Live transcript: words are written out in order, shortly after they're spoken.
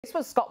This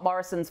was Scott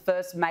Morrison's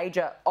first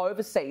major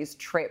overseas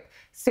trip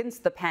since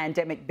the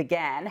pandemic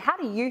began. How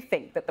do you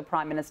think that the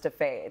Prime Minister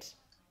fared?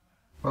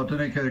 Well,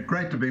 Danica,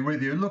 great to be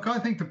with you. Look, I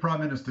think the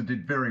Prime Minister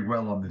did very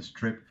well on this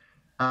trip.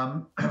 There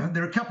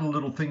are a couple of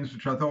little things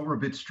which I thought were a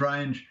bit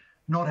strange.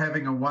 Not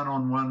having a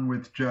one-on-one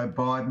with Joe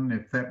Biden,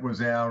 if that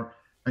was our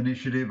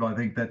initiative, I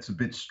think that's a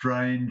bit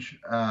strange.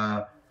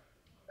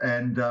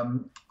 And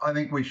I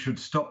think we should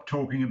stop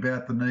talking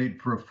about the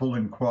need for a full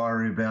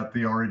inquiry about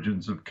the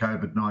origins of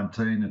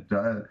COVID-19.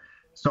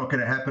 It's not going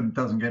to happen. It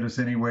doesn't get us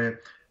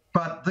anywhere.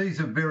 But these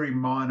are very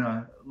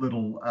minor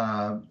little,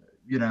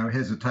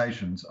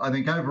 hesitations. I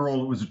think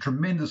overall it was a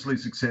tremendously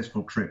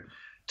successful trip.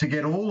 To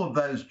get all of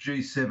those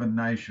G7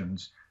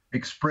 nations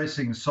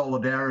expressing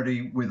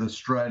solidarity with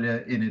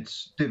Australia in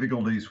its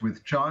difficulties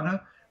with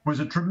China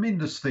was a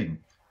tremendous thing.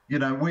 You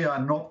know, we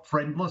are not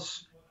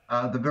friendless.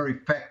 The very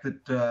fact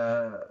that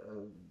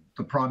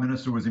the Prime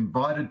Minister was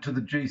invited to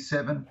the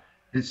G7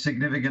 is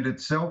significant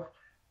itself.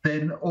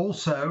 Then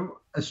also,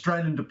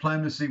 Australian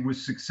diplomacy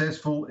was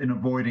successful in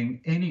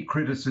avoiding any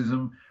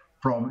criticism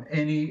from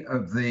any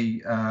of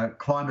the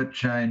climate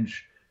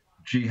change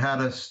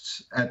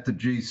jihadists at the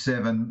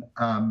G7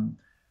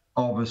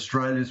 of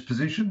Australia's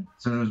position.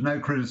 So there was no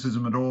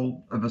criticism at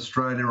all of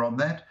Australia on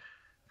that.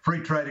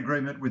 Free trade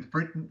agreement with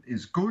Britain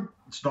is good.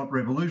 It's not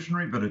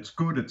revolutionary, but it's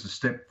good. It's a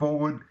step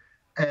forward.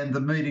 And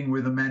the meeting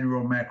with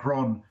Emmanuel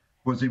Macron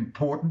was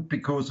important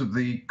because of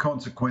the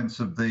consequence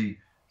of the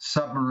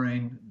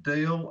submarine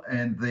deal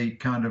and the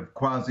kind of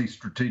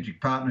quasi-strategic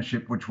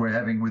partnership which we're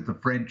having with the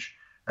French,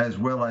 as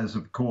well as,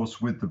 of course,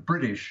 with the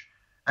British.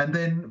 And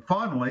then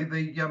finally,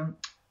 the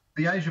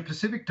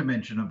Asia-Pacific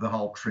dimension of the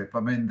whole trip. I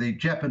mean, the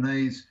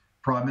Japanese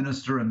Prime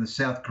Minister and the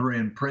South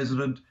Korean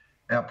President,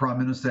 our Prime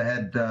Minister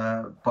had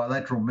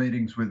bilateral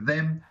meetings with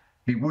them.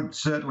 He would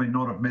certainly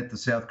not have met the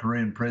South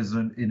Korean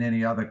President in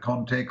any other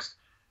context.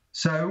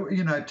 So,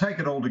 you know, take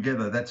it all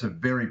together, that's a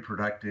very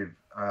productive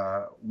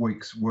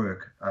week's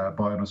work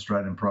by an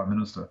Australian Prime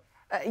Minister.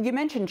 You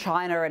mentioned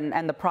China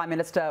and the Prime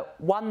Minister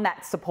won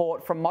that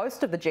support from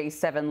most of the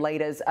G7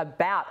 leaders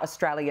about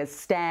Australia's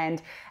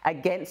stand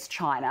against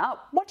China.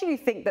 What do you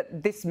think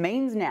that this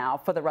means now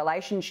for the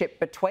relationship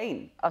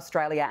between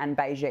Australia and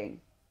Beijing?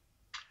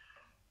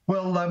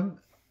 Well,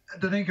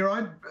 Danica,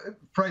 I'd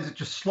phrase it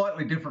just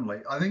slightly differently.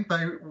 I think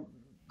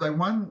they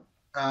won,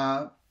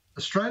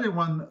 Australia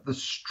won the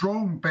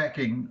strong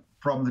backing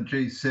from the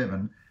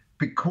G7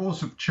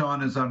 because of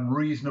China's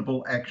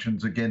unreasonable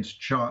actions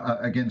against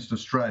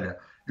Australia.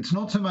 It's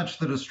not so much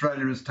that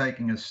Australia is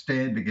taking a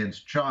stand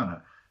against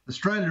China.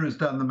 Australia has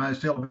done the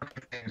most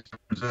elementary things to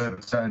preserve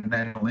its own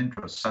national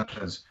interests, such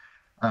as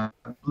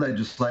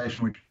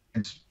legislation which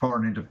is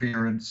foreign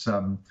interference,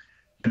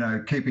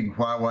 keeping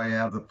Huawei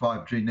out of the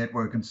 5G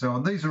network and so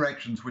on. These are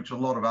actions which a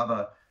lot of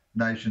other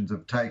nations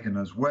have taken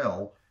as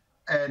well.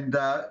 And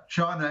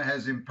China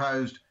has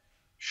imposed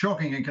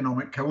shocking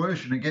economic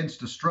coercion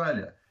against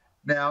Australia.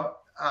 Now,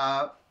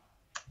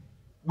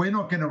 we're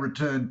not going to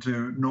return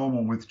to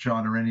normal with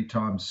China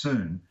anytime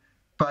soon,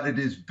 but it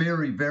is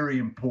very, very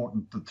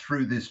important that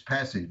through this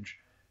passage,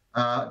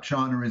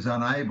 China is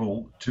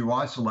unable to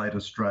isolate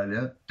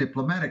Australia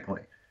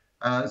diplomatically.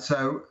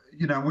 So,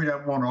 we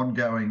don't want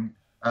ongoing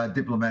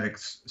diplomatic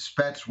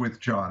spats with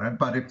China,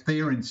 but if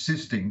they're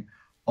insisting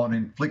on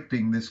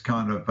inflicting this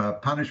kind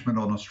of punishment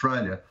on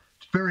Australia,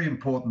 it's very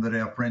important that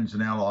our friends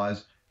and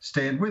allies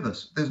stand with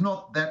us. There's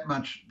not that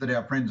much that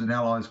our friends and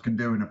allies can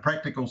do in a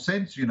practical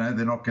sense. They're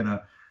not going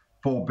to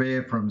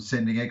forbear from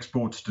sending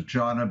exports to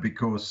China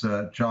because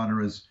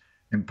China has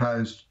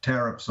imposed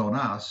tariffs on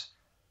us.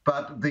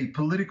 But the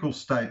political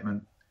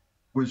statement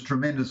was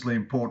tremendously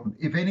important.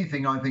 If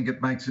anything, I think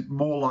it makes it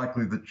more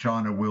likely that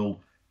China will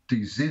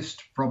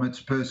desist from its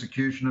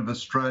persecution of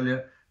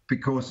Australia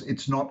because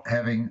it's not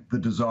having the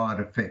desired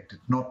effect.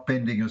 It's not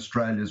bending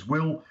Australia's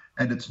will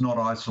and it's not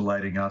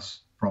isolating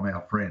us from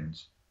our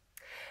friends.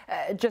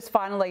 Just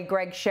finally,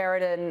 Greg,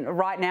 Sheridan,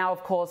 right now,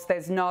 of course,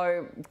 there's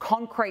no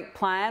concrete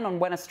plan on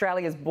when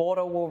Australia's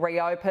border will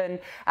reopen.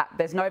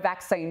 There's no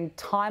vaccine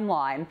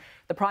timeline.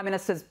 The Prime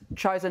Minister's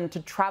chosen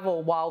to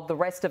travel while the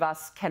rest of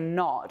us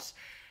cannot.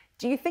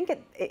 Do you think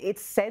it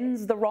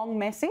sends the wrong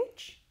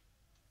message?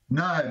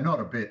 No, not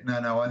a bit.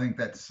 No, I think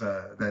that's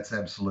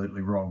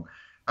absolutely wrong.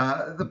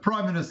 The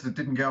Prime Minister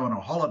didn't go on a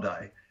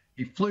holiday.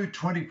 He flew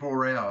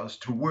 24 hours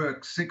to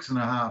work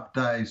 6.5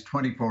 days,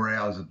 24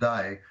 hours a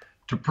day,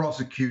 to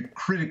prosecute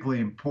critically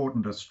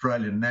important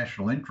Australian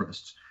national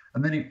interests.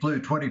 And then he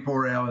flew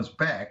 24 hours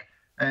back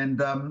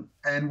and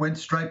went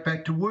straight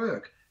back to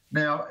work.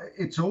 Now,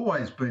 it's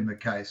always been the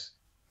case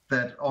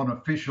that on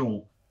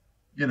official,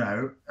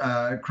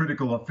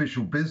 critical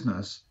official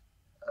business,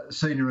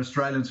 senior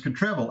Australians can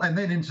travel. And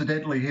then,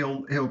 incidentally,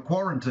 he'll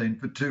quarantine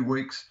for 2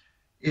 weeks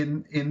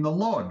in the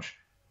lodge.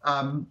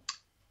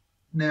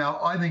 Now,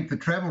 I think the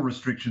travel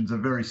restrictions are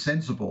very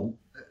sensible.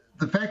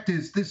 The fact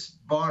is this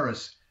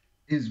virus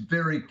is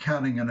very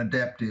cunning and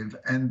adaptive,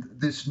 and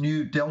this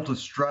new Delta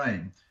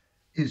strain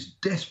is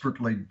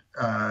desperately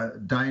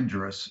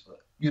dangerous.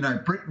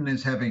 Britain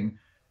is having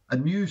a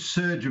new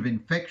surge of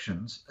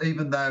infections,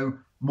 even though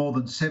more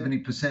than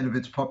 70% of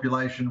its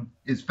population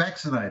is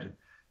vaccinated.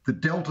 The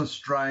Delta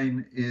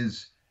strain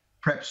is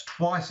perhaps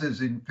twice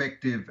as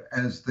infective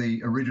as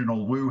the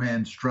original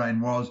Wuhan strain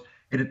was.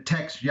 It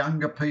attacks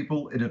younger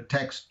people, it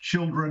attacks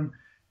children,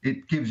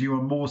 it gives you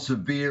a more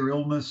severe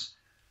illness.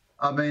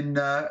 I mean,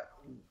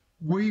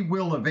 we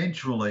will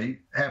eventually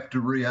have to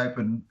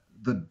reopen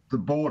the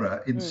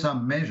border in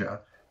some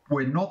measure.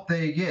 We're not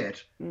there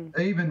yet.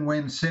 Even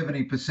when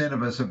 70%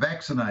 of us are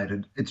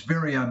vaccinated, it's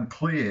very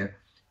unclear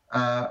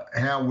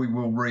how we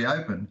will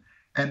reopen.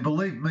 And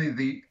believe me,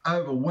 the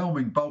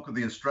overwhelming bulk of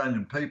the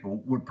Australian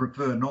people would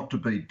prefer not to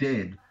be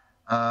dead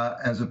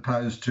as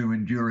opposed to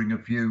enduring a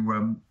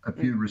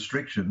few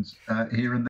restrictions here and there.